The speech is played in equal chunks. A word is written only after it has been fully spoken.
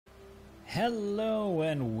Hello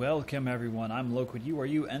and welcome everyone, I'm Loquid, you are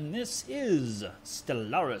you, and this is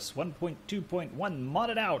Stellaris 1.2.1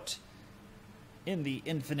 modded out in the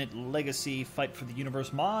Infinite Legacy Fight for the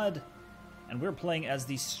Universe mod. And we're playing as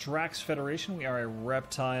the Strax Federation. We are a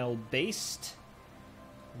reptile-based,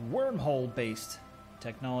 wormhole-based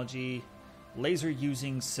technology,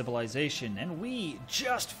 laser-using civilization. And we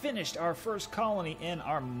just finished our first colony in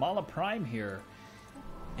Armala Prime here.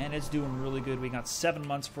 And it's doing really good. We got 7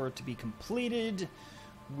 months for it to be completed.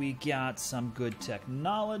 We got some good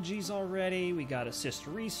technologies already. We got assist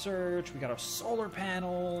research. We got our solar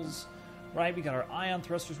panels, right? We got our ion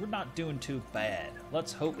thrusters. We're not doing too bad.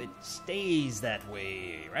 Let's hope it stays that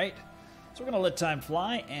way, right? So we're going to let time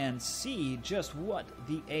fly and see just what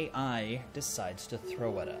the AI decides to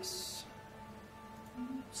throw at us.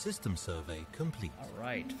 System survey complete. All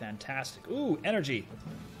right, fantastic. Ooh, energy.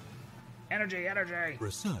 Energy, energy!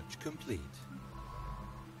 Research complete.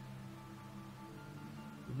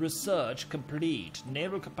 Research complete.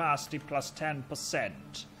 Naval capacity plus 10%.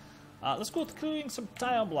 Let's go with clearing some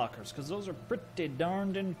tile blockers, because those are pretty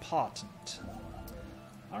darned important.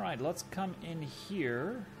 Alright, let's come in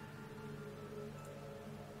here.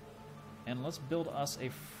 And let's build us a...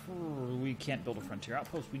 We can't build a frontier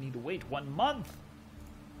outpost. We need to wait 1 month!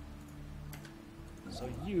 So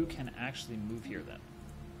you can actually move here then.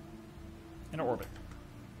 In orbit.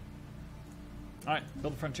 Alright,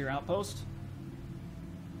 build a frontier outpost.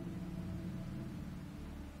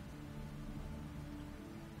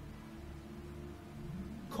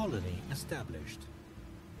 Colony established.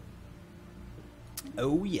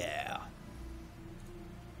 Oh yeah.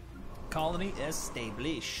 Colony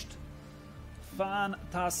established.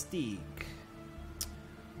 Fantastic.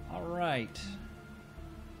 Alright.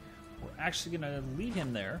 We're actually going to leave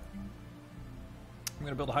him there. We're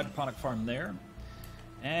going to build a hydroponic farm there.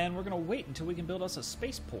 And we're going to wait until we can build us a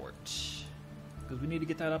spaceport. Because we need to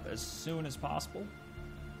get that up as soon as possible.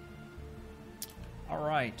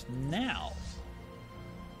 Alright, now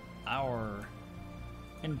our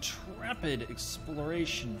intrepid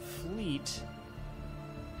exploration fleet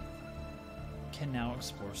can now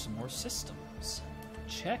explore some more systems.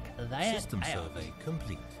 Check that System out. survey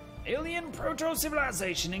complete. Alien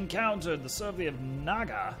proto-civilization encountered. The survey of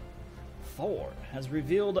Naga 4 has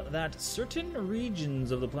revealed that certain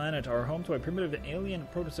regions of the planet are home to a primitive alien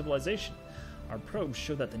proto-civilization. Our probes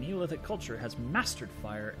show that the Neolithic culture has mastered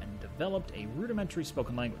fire and developed a rudimentary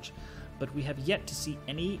spoken language, but we have yet to see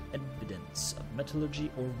any evidence of metallurgy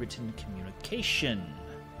or written communication.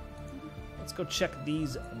 Let's go check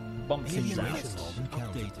these bumpkins out.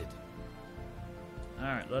 Updated.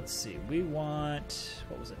 Alright, let's see. We want...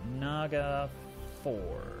 what was it? Naga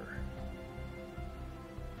 4.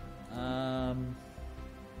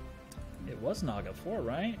 It was Naga 4,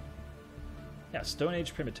 right? Yeah, Stone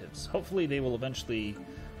Age primitives. Hopefully they will eventually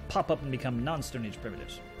pop up and become non-Stone Age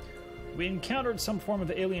primitives. We encountered some form of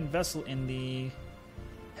alien vessel in the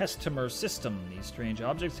Hestimer system. These strange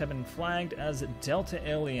objects have been flagged as Delta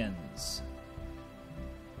aliens.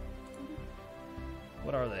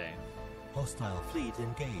 What are they? Hostile fleet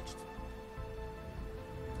engaged.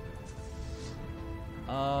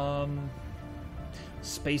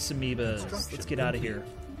 Space amoebas. Let's get out of here.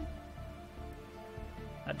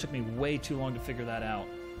 That took me way too long to figure that out.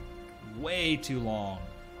 Way too long.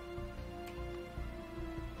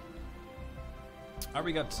 Alright,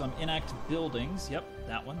 we got some inactive buildings. Yep,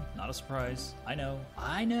 that one. Not a surprise. I know.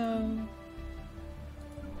 I know.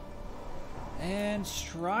 And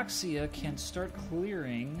Straxia can start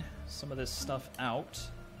clearing some of this stuff out.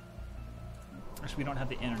 Actually, we don't have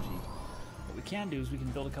the energy. What we can do is we can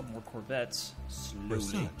build a couple more Corvettes slowly.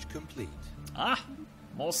 Research complete. Ah!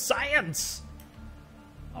 More science!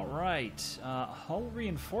 Alright. Hull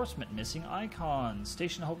reinforcement missing icon.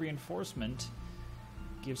 Station hull reinforcement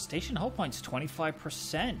gives station hull points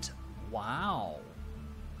 25%. Wow.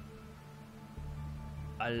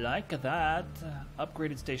 I like that.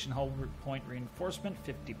 Upgraded station hull point reinforcement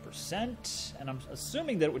 50%. And I'm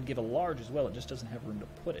assuming that it would give a large as well. It just doesn't have room to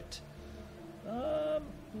put it.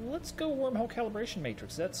 Let's go wormhole calibration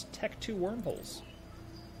matrix. That's Tech 2 wormholes.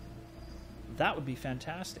 That would be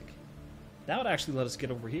fantastic. That would actually let us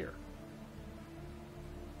get over here.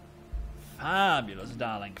 Fabulous,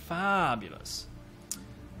 darling. Fabulous.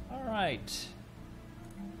 Alright.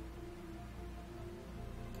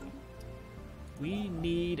 We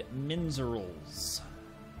need minerals.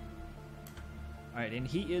 Alright, and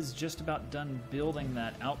he is just about done building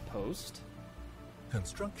that outpost.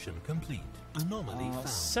 Construction complete. Anomaly found.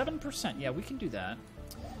 7%. Yeah, we can do that.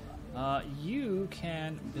 You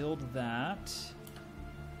can build that.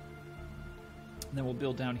 And then we'll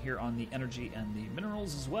build down here on the energy and the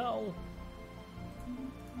minerals as well.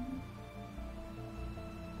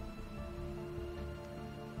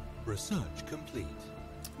 Research complete.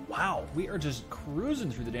 Wow, we are just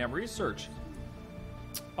cruising through the damn research.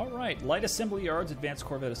 All right, light assembly yards, advanced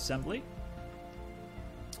corvette assembly.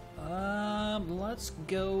 Let's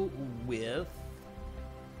go with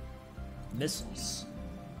missiles.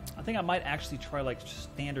 I think I might actually try like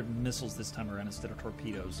standard missiles this time around instead of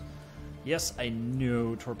torpedoes. Yes, I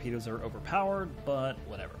know torpedoes are overpowered, but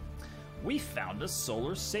whatever. We found a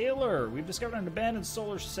solar sailor. We've discovered an abandoned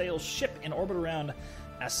solar sail ship in orbit around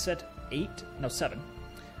Asset 7.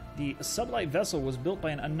 The sublight vessel was built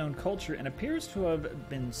by an unknown culture and appears to have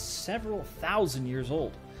been several thousand years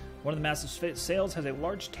old. One of the massive sails has a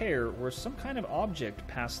large tear where some kind of object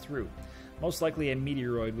passed through, most likely a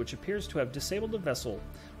meteoroid, which appears to have disabled the vessel.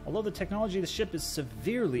 Although the technology of the ship is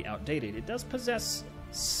severely outdated, it does possess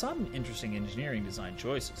some interesting engineering design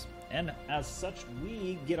choices. And as such,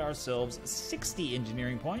 we get ourselves 60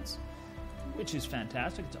 engineering points, which is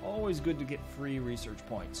fantastic. It's always good to get free research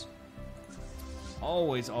points.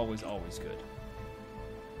 Always, always, always good.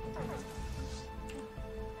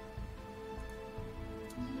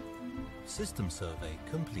 System survey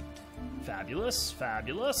complete. Fabulous,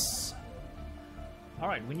 fabulous. All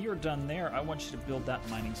right, when you're done there, I want you to build that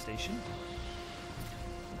mining station.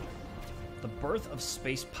 The birth of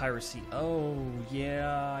space piracy. Oh,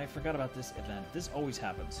 yeah, I forgot about this event. This always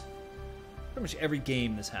happens. Pretty much every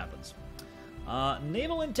game this happens.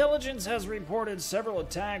 Naval intelligence has reported several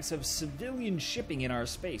attacks of civilian shipping in our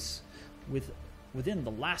space within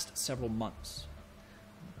the last several months.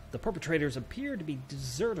 The perpetrators appear to be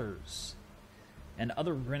deserters and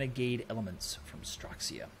other renegade elements from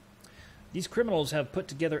Straxia. These criminals have put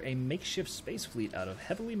together a makeshift space fleet out of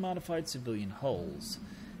heavily modified civilian hulls,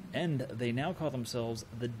 and they now call themselves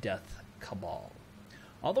the Death Cabal.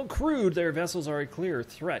 Although crude, their vessels are a clear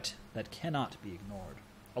threat that cannot be ignored.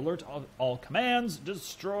 Alert all commands,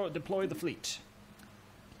 deploy the fleet.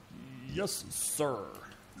 Yes, sir.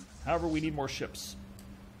 However, we need more ships.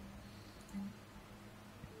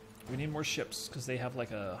 We need more ships, because they have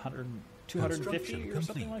like 250 or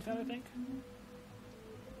something like that, I think.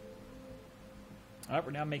 Alright,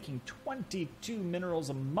 we're now making 22 minerals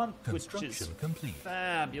a month, which is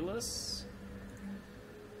fabulous.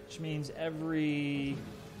 Which means every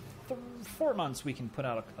 4 months we can put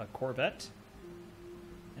out a Corvette.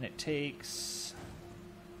 And it takes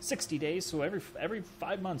 60 days, so every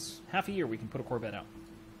 5 months, half a year, we can put a Corvette out.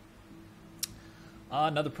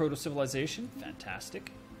 Another proto-civilization,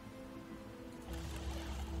 fantastic.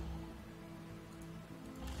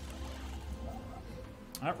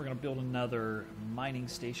 Alright, we're going to build another mining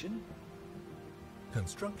station.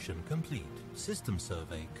 Construction complete. System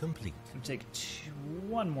survey complete. It's going to take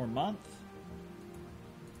 1 more month.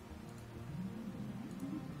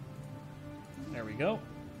 There we go.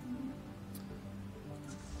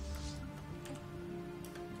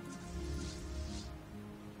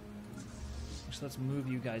 So let's move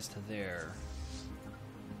you guys to there.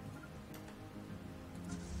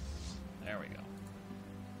 There we go.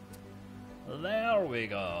 There we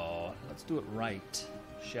go. Let's do it right,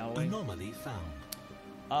 shall we? Anomaly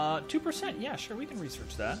found. 2%. Yeah, sure, we can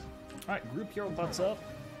research that. All right, group your butts up.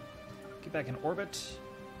 Get back in orbit,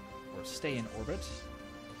 or stay in orbit.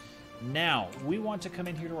 Now, we want to come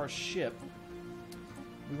in here to our ship.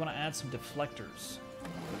 We want to add some deflectors.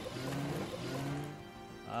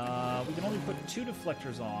 We can only put 2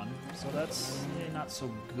 deflectors on, so that's not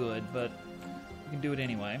so good, but we can do it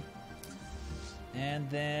anyway. And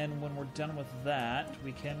then when we're done with that,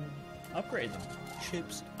 we can upgrade them.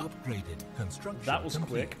 Ships upgraded. Construction That was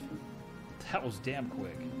complete. quick. That was damn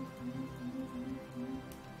quick.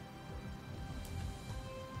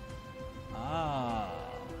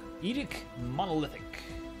 Edic Monolithic.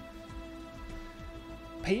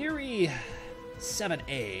 Payeri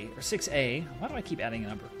 7A, or 6A, why do I keep adding a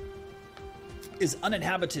number? Is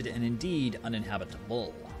uninhabited and indeed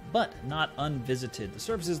uninhabitable, but not unvisited. The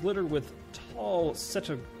surface is littered with tall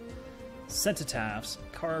cenotaphs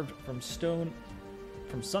carved from stone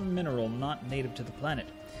from some mineral not native to the planet.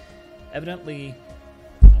 Evidently,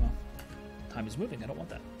 time is moving, I don't want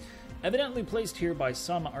that. Evidently placed here by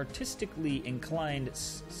some artistically inclined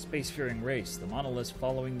spacefaring race, the monoliths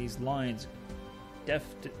following these lines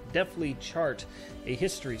deftly chart a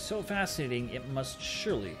history so fascinating it must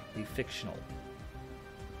surely be fictional.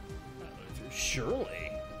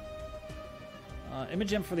 Surely.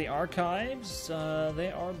 Imagem for the archives.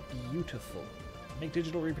 They are beautiful. Make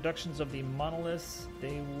digital reproductions of the monoliths.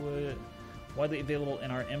 They would widely available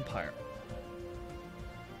in our empire.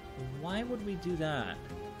 Why would we do that?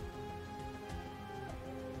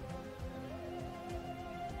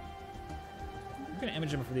 We're gonna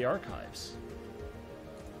image them for the archives.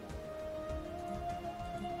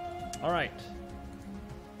 All right.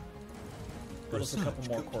 Build us a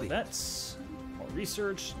couple more corvettes. More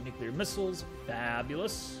research, nuclear missiles,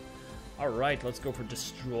 fabulous. All right, let's go for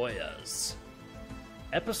destroyers.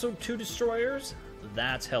 Episode 2 destroyers?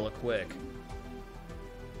 That's hella quick.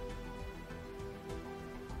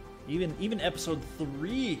 Even episode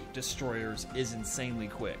 3 destroyers is insanely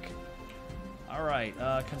quick. All right,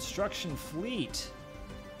 construction fleet.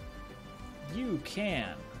 You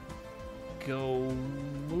can go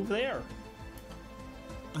move there.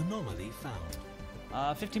 Anomaly found.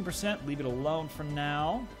 15%, leave it alone for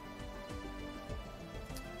now.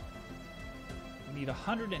 We need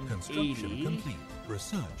 180. Construction complete.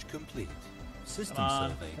 Research complete. System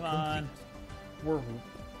survey come on. complete. We're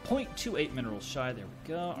 0.28 minerals shy. There we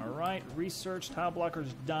go. All right, research, tile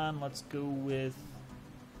blockers done. Let's go with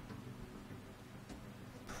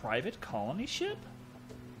private colony ship?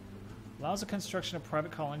 Allows the construction of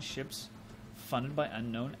private colony ships funded by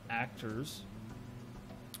unknown actors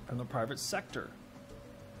from the private sector.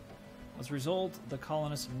 As a result, the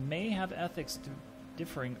colonists may have ethics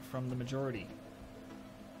differing from the majority.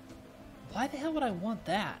 Why the hell would I want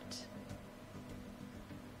that?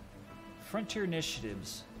 Frontier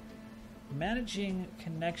initiatives. Managing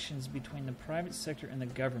connections between the private sector and the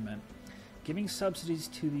government. Giving subsidies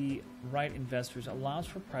to the right investors allows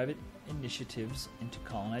for private initiatives into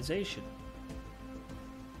colonization.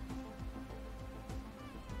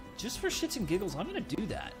 Just for shits and giggles, I'm going to do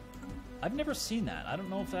that. I've never seen that. I don't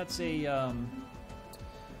know if that's a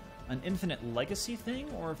an Infinite Legacy thing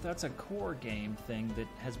or if that's a core game thing that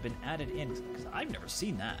has been added in, because I've never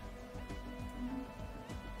seen that.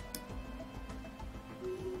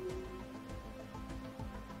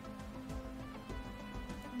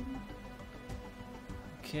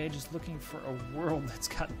 Okay, just looking for a world that's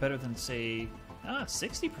got better than, say,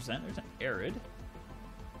 60%. There's an arid.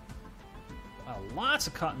 Wow, lots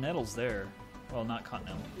of continentals there. Well, not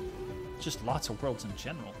continental. Just lots of worlds in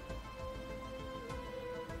general.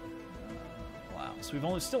 Wow. So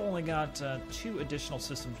we've still only got 2 additional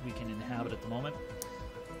systems we can inhabit at the moment.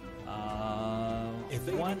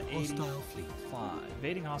 185.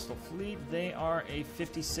 Evading hostile fleet. They are a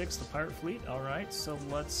 56, the pirate fleet. All right, so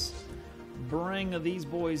let's bring these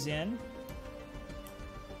boys in.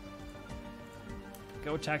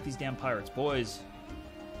 Go attack these damn pirates, boys.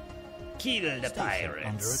 Kill the pirates.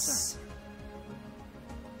 Under attack.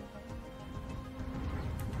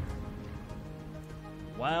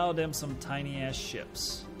 Wow, them some tiny ass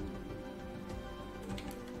ships.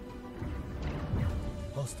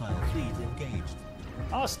 Hostile fleet engaged.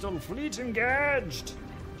 Hostile fleet engaged.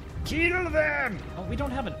 Kill them. Oh, we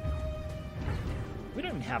don't even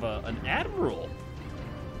have an admiral.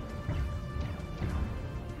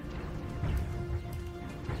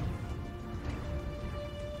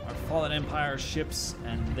 Our Fallen Empire ships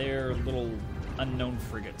and their little unknown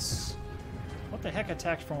frigates. What the heck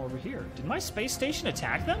attacked from over here? Did my space station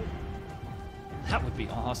attack them? That would be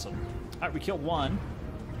awesome. Alright, we killed 1.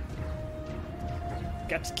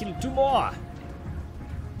 Got to kill 2 more.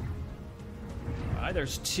 Alright,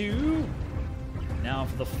 there's 2. Now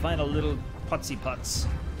for the final little putsy putts.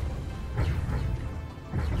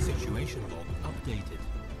 Situation log updated.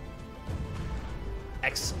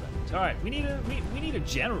 Excellent. All right, we need a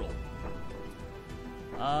general.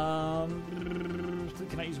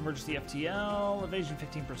 Can I use emergency FTL? Evasion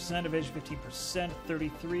 15%, evasion 15%,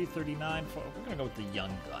 33, 39. We're gonna go with the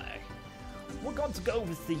young guy. We're going to go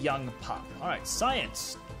with the young pup. All right,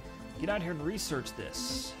 science. Get out here and research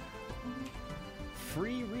this.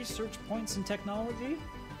 Free research points in technology.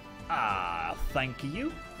 Ah, thank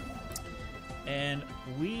you. And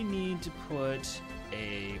we need to put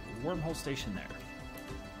a wormhole station there.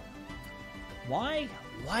 Why?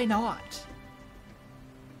 Why not?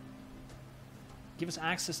 Give us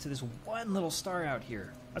access to this one little star out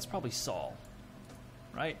here. That's probably Sol,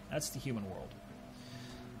 right? That's the human world.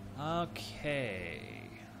 Okay.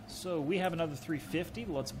 So we have another 350.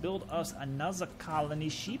 Let's build us another colony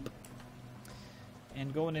ship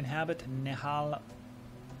and go and inhabit Nehal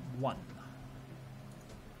 1.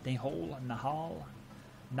 Nahal,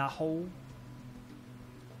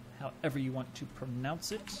 however you want to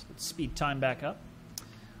pronounce it. Let's speed time back up.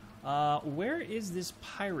 Where is this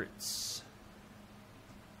pirates?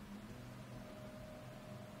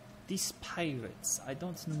 These pirates, I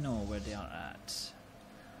don't know where they are at.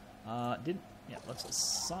 Let's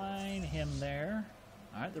assign him there.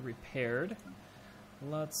 All right, they're repaired.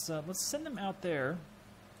 Let's send them out there.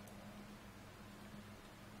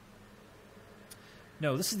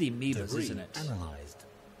 No, this is the amoebas, isn't it? Analyzed.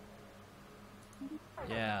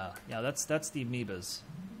 Yeah, that's the amoebas.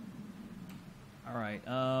 All right,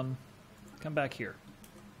 come back here.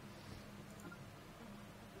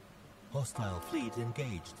 Hostile fleet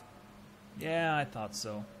engaged. Yeah, I thought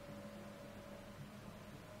so.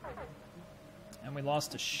 And we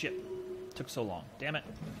lost a ship. Took so long. Damn it.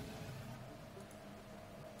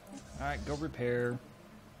 All right, go repair.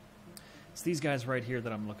 It's these guys right here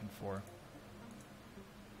that I'm looking for.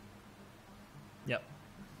 Yep.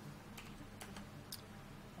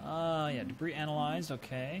 Yeah, debris analyzed,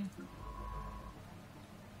 okay.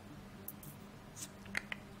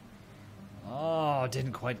 Oh,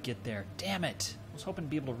 didn't quite get there. Damn it. I was hoping to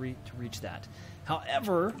be able to reach that.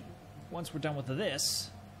 However, once we're done with this,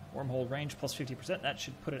 wormhole range plus 50%, that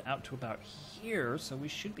should put it out to about here, so we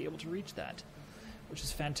should be able to reach that, which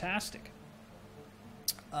is fantastic.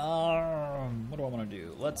 What do I want to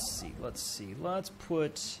do? Let's see. Let's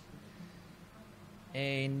put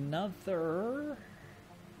another...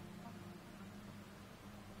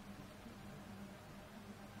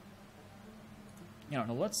 No,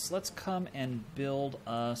 let's come and build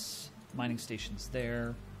us mining stations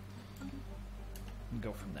there and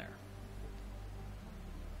go from there.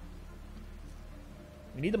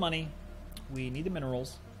 We need the money. We need the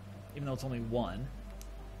minerals, even though it's only one.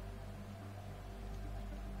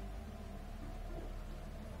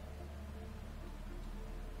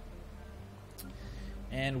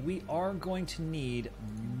 And we are going to need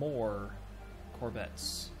more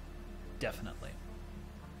Corvettes, definitely.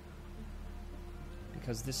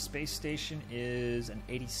 Because this space station is an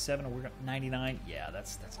 87 and we're at 99. Yeah,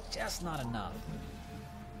 that's just not enough.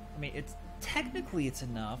 I mean, it's technically it's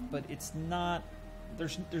enough, but it's not.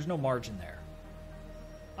 There's no margin there.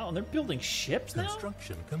 Oh, and they're building ships now?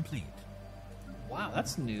 Construction complete. Wow,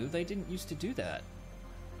 that's new. They didn't used to do that.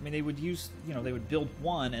 I mean, they would use, they would build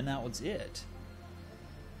one and that was it.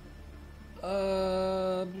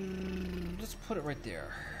 Let's put it right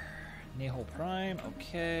there. Nahal Prime,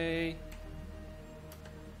 okay.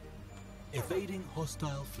 Evading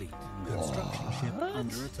hostile fleet. Construction ship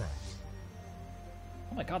under attack.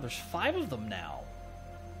 Oh my god, there's 5 of them now.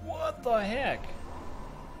 What the heck?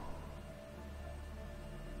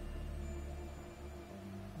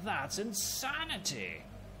 That's insanity.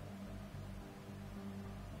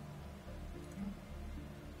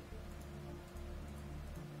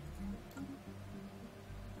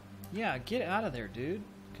 Yeah, get out of there, dude.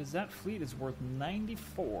 Because that fleet is worth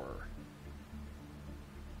 94.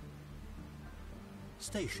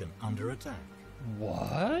 Station under attack.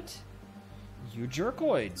 What? You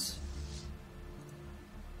jerkoids.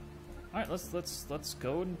 Alright, let's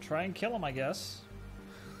go and try and kill him, I guess.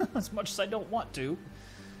 As much as I don't want to.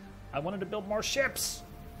 I wanted to build more ships.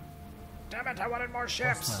 Damn it, I wanted more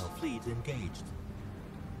ships. Hostile fleet engaged.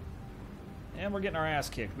 And we're getting our ass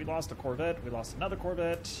kicked. We lost a Corvette. We lost another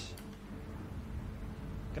Corvette.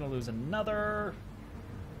 Gonna lose another.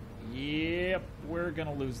 Yep, we're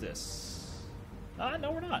gonna lose this.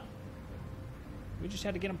 No, we're not. We just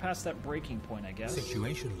had to get them past that breaking point, I guess.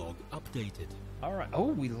 Situation log updated. All right. Oh,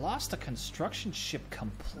 we lost a construction ship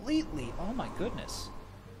completely. Oh my goodness.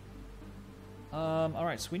 All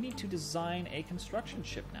right, so we need to design a construction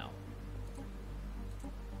ship now.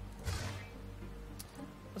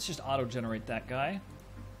 Let's just auto-generate that guy.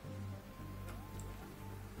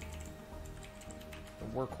 The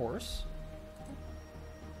workhorse.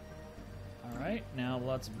 All right, now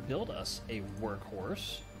let's build us a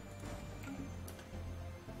workhorse.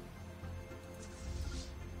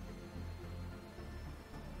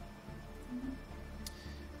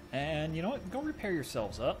 And you know what? Go repair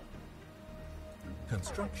yourselves up.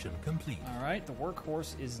 Construction complete. All right, the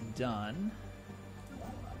workhorse is done.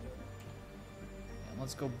 And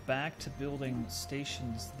let's go back to building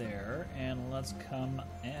stations there, and let's come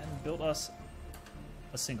and build us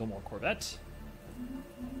a single more Corvette.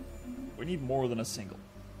 We need more than a single.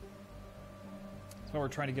 That's why we're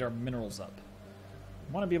trying to get our minerals up.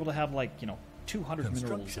 We want to be able to have, like, 200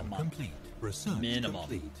 minerals a month. Complete. Research minimum.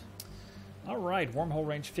 Complete. All right, wormhole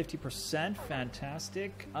range 50%.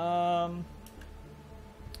 Fantastic.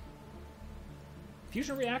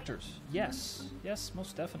 Fusion reactors. Yes. Yes,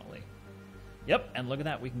 most definitely. Yep, and look at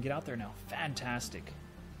that. We can get out there now. Fantastic.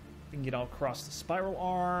 We can get all across the spiral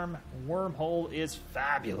arm. Wormhole is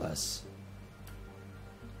fabulous.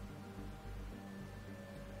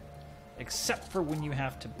 Except for when you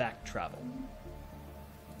have to back travel.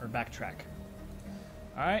 Or backtrack.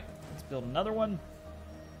 Alright, let's build another one.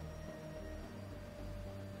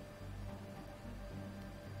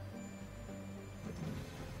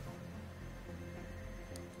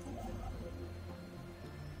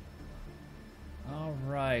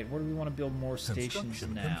 Alright, where do we want to build more stations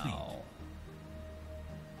now?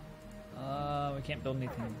 we can't build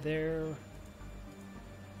anything there. Let's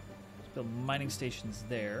build mining stations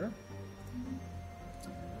there.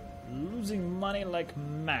 Losing money like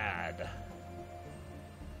mad.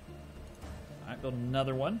 Alright, build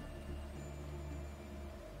another one.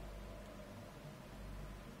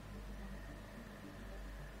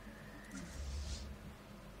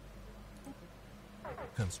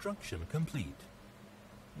 Construction complete.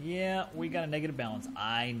 Yeah, we got a negative balance.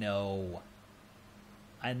 I know.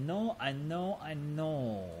 I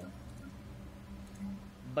know.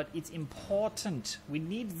 But it's important. We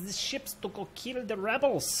need the ships to go kill the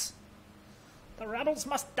rebels. The rebels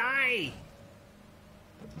must die.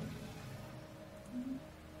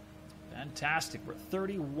 Fantastic. We're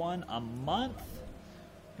 31 a month.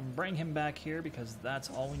 We can bring him back here because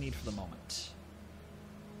that's all we need for the moment.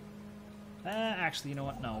 Actually, you know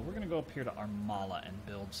what? No, we're going to go up here to Armala and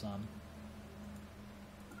build some.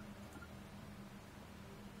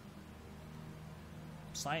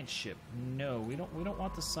 Science ship. No, we don't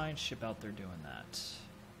want the science ship out there doing that.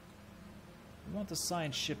 We want the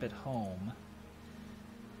science ship at home.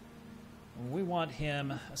 We want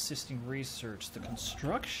him assisting research. The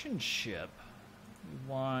construction ship,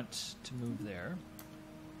 we want to move there.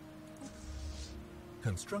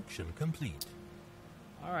 Construction complete.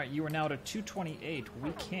 Alright, you are now at a 228.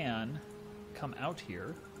 We can come out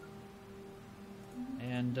here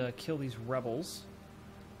and kill these rebels.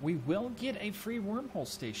 We will get a free wormhole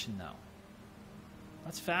station, though.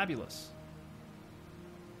 That's fabulous.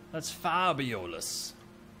 That's fabulous.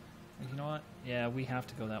 You know what? Yeah, we have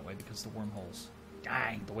to go that way because the wormholes.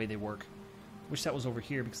 Dang, the way they work. Wish that was over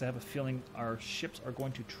here because I have a feeling our ships are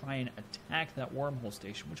going to try and attack that wormhole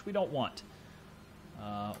station, which we don't want.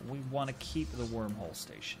 We want to keep the wormhole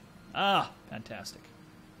station. Ah, fantastic.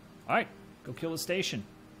 Alright, go kill the station.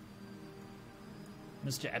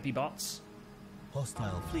 Mr. Epibots.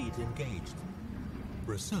 Hostile fleet engaged.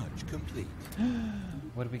 Research complete.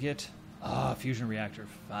 What do we get? Ah, fusion reactor.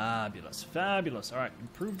 Fabulous. Fabulous. Alright,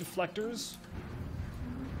 improved deflectors.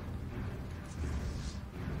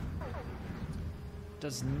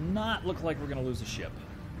 Does not look like we're going to lose a ship.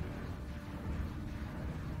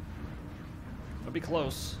 It'll be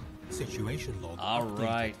close. Situation log.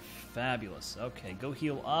 Alright, fabulous. Okay, go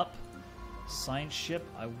heal up. Science ship,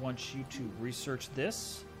 I want you to research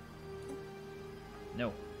this.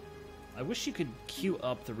 No. I wish you could queue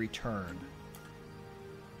up the return.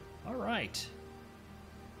 Alright.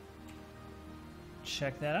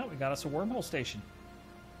 Check that out. We got us a wormhole station.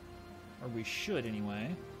 Or we should, anyway.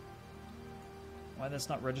 Why that's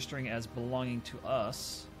not registering as belonging to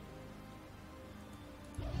us.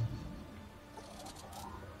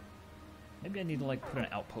 Maybe I need to, like, put an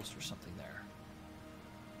outpost or something there.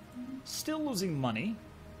 Still losing money.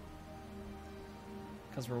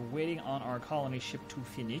 Because we're waiting on our colony ship to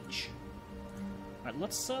finish. Alright,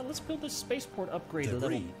 let's build this spaceport upgrade Debris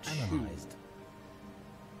level 2. analyzed.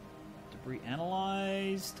 Debris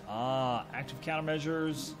analyzed. Ah, active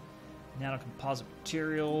countermeasures. Nanocomposite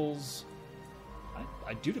materials.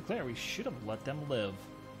 I do declare we should have let them live.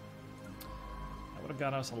 That would have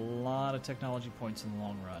got us a lot of technology points in the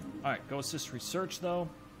long run. Alright, go assist research, though.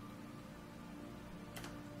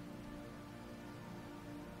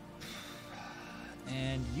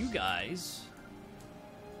 And you guys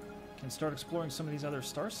can start exploring some of these other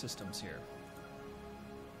star systems here.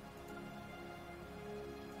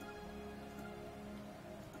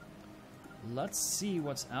 Let's see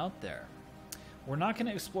what's out there. We're not going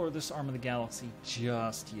to explore this arm of the galaxy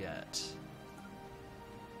just yet.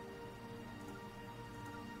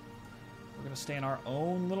 We're going to stay in our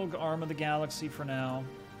own little arm of the galaxy for now.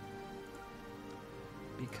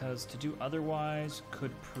 Because to do otherwise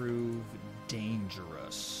could prove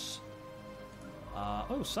dangerous.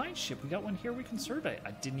 Oh, science ship. We got one here we can survey.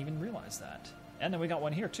 I didn't even realize that. And then we got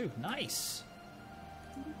one here, too. Nice.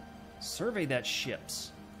 Survey that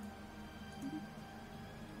ships.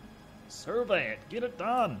 Survey it. Get it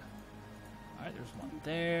done. Alright, there's one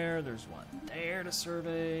there. There's one there to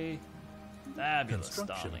survey. Fabulous,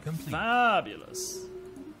 darling. Complete. Fabulous.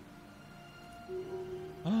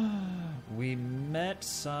 We met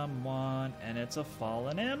someone, and it's a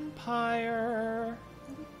fallen empire.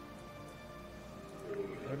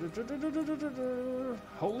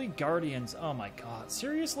 Holy Guardians. Oh my god.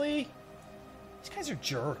 Seriously? These guys are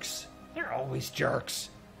jerks. They're always jerks.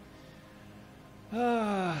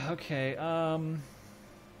 Okay,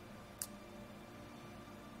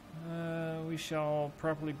 we shall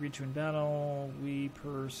properly greet you in battle. We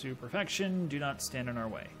pursue perfection. Do not stand in our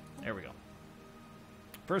way. There we go.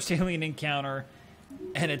 First alien encounter,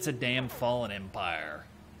 and it's a damn fallen empire.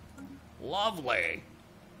 Lovely.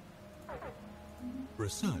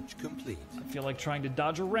 Research complete. I feel like trying to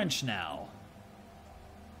dodge a wrench now.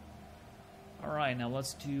 Alright, now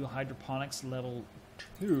let's do hydroponics level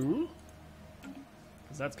 2.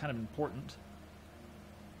 Because that's kind of important.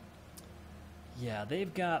 Yeah,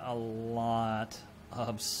 they've got a lot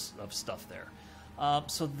of stuff there.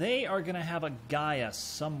 So they are going to have a Gaia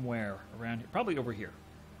somewhere around here. Probably over here.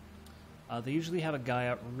 They usually have a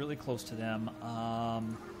Gaia really close to them.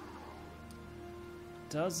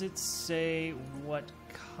 Does it say what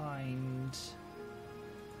kind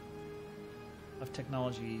of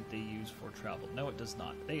technology they use for travel? No, it does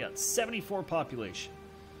not. They got 74 population.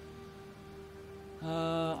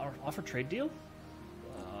 Offer trade deal?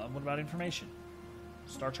 What about information?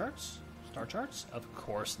 Star charts? Star charts? Of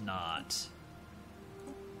course not.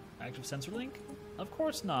 Active sensor link? Of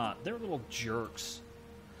course not. They're little jerks.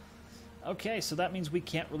 Okay, so that means we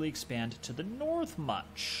can't really expand to the north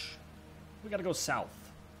much. We gotta go south.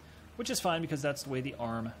 Which is fine because that's the way the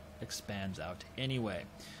arm expands out anyway.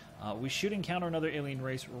 We should encounter another alien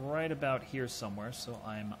race right about here somewhere, so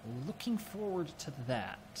I'm looking forward to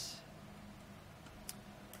that.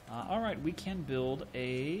 Alright, we can build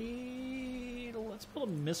a... Let's build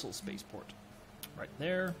a missile spaceport. Right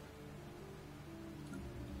there.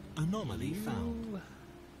 Anomaly found.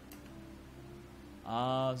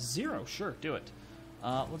 0, sure, do it.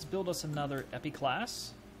 Let's build us another Epi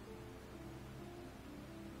class.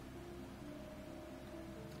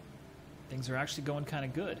 Things are actually going kind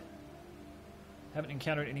of good. Haven't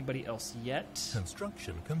encountered anybody else yet.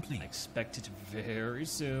 Construction complete. I expect it very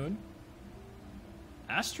soon.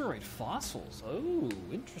 Asteroid fossils. Oh,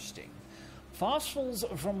 interesting. Fossils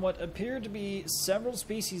from what appear to be several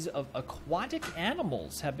species of aquatic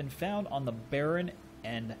animals have been found on the barren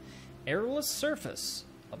and airless surface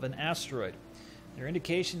of an asteroid. There are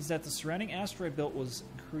indications that the surrounding asteroid belt was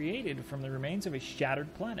created from the remains of a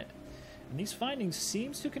shattered planet. And these findings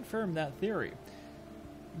seems to confirm that theory.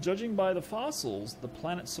 Judging by the fossils, the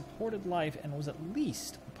planet supported life and was at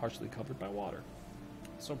least partially covered by water.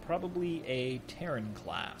 So probably a Terran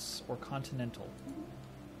class or continental.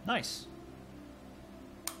 Nice.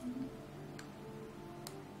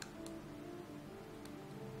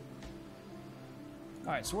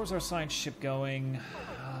 Alright, so where's our science ship going?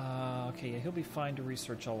 Okay, yeah, he'll be fine to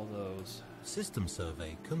research all of those. System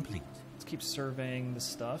survey complete. Let's keep surveying the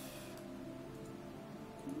stuff.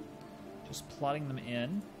 Just plotting them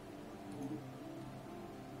in.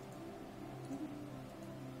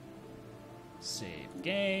 Save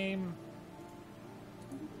game.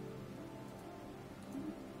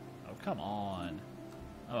 Oh, come on.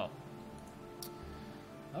 Oh.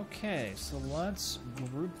 Okay, so let's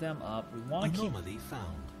group them up. We want to keep... Anomaly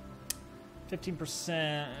found.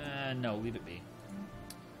 15%... no, leave it be.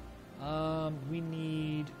 We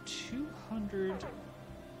need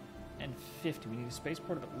 250. We need a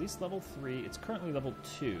spaceport of at least level 3. It's currently level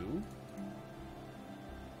 2.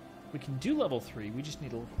 We can do level 3. We just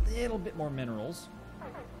need a little bit more minerals.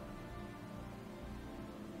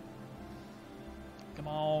 Come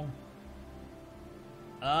on.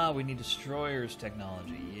 Ah, we need destroyers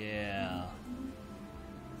technology. Yeah.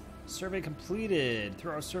 Survey completed.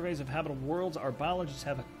 Through our surveys of habitable worlds, our biologists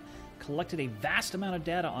have collected a vast amount of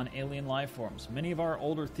data on alien life forms. Many of our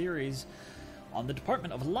older theories on the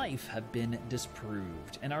Department of Life have been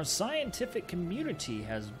disproved, and our scientific community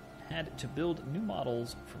has had to build new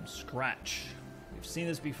models from scratch. We've seen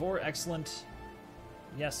this before. Excellent.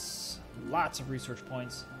 Yes, lots of research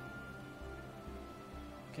points.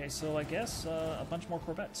 Okay, so I guess a bunch more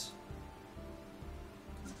Corvettes.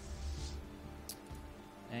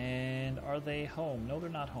 And are they home? No, they're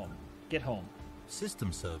not home. Get home.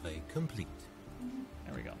 System survey complete.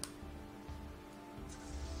 There we go.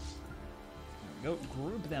 There we go.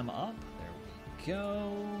 Group them up. There we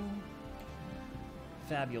go.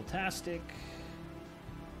 Fabultastic.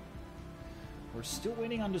 We're still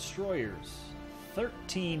waiting on destroyers.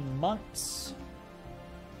 13 months.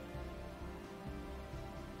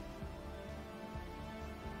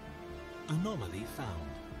 Anomaly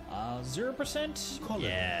found. 0%? Colony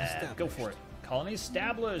yeah, go for it. Colony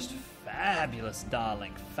established. Fabulous,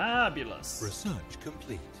 darling. Fabulous. Research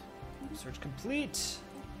complete. Research complete.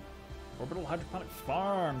 Orbital hydroponic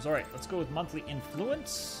farms. All right, let's go with monthly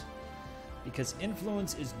influence. Because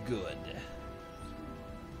influence is good.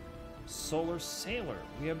 Solar Sailor.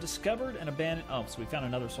 We have discovered and abandoned... Oh, so we found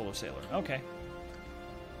another Solar Sailor. Okay.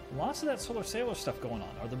 Lots of that Solar Sailor stuff going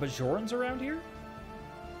on. Are the Bajorans around here?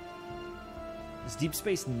 Is Deep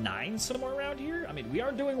Space Nine somewhere around here? I mean, we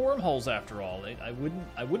are doing wormholes after all. I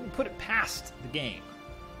wouldn't put it past the game.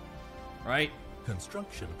 Right?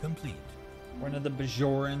 Construction complete. We're into the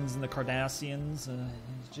Bajorans and the Cardassians.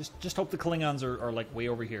 Just hope the Klingons are like way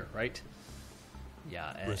over here, right?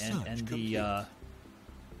 Yeah,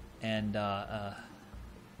 and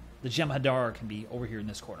the Jem'Hadar can be over here in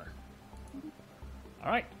this corner.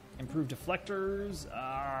 All right, improved deflectors,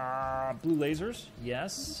 blue lasers,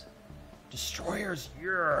 yes. Destroyers,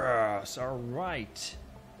 yes. All right.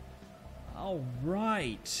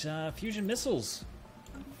 Fusion missiles,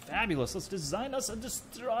 fabulous. Let's design us a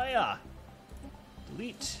destroyer.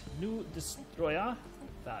 Delete new destroyer.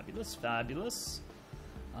 Fabulous.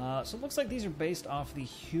 So it looks like these are based off the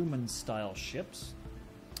human-style ships.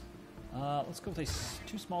 Let's go with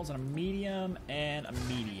two smalls and a medium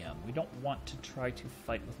We don't want to try to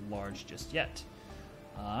fight with large just yet.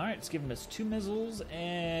 Alright, let's give him his 2 missiles,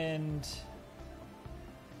 and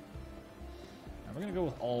we're going to go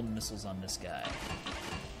with all missiles on this guy.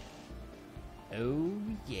 Oh,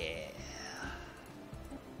 yeah.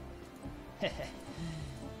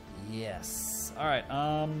 Yes. Alright,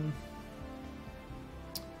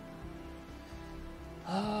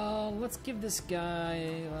 let's give this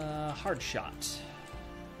guy a hard shot.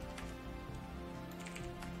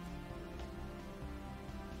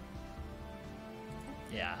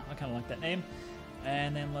 Yeah, I kind of like that name.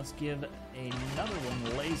 And then let's give another one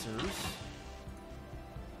lasers.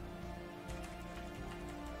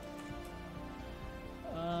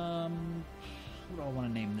 What do I want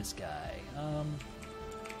to name this guy?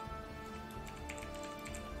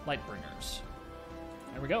 Lightbringers.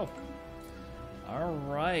 There we go.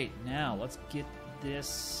 Alright, now let's get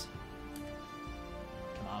this.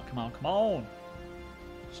 Come on.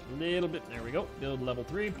 Just a little bit. There we go. Build level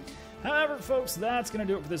 3. However, folks, that's going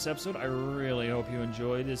to do it for this episode. I really hope you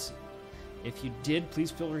enjoyed this. If you did, please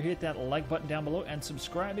feel free to hit that like button down below and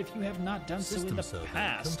subscribe if you have not done so in the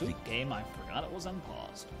past. To a game I forgot it was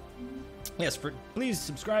unpaused. Yes, please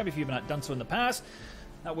subscribe if you have not done so in the past.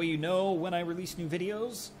 That way you know when I release new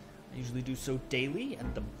videos. I usually do so daily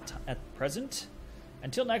at present.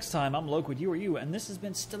 Until next time, I'm Loke with you, and this has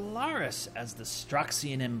been Stellaris as the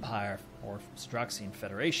Straxian Empire, or Straxian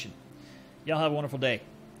Federation. Y'all have a wonderful day.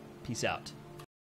 Peace out.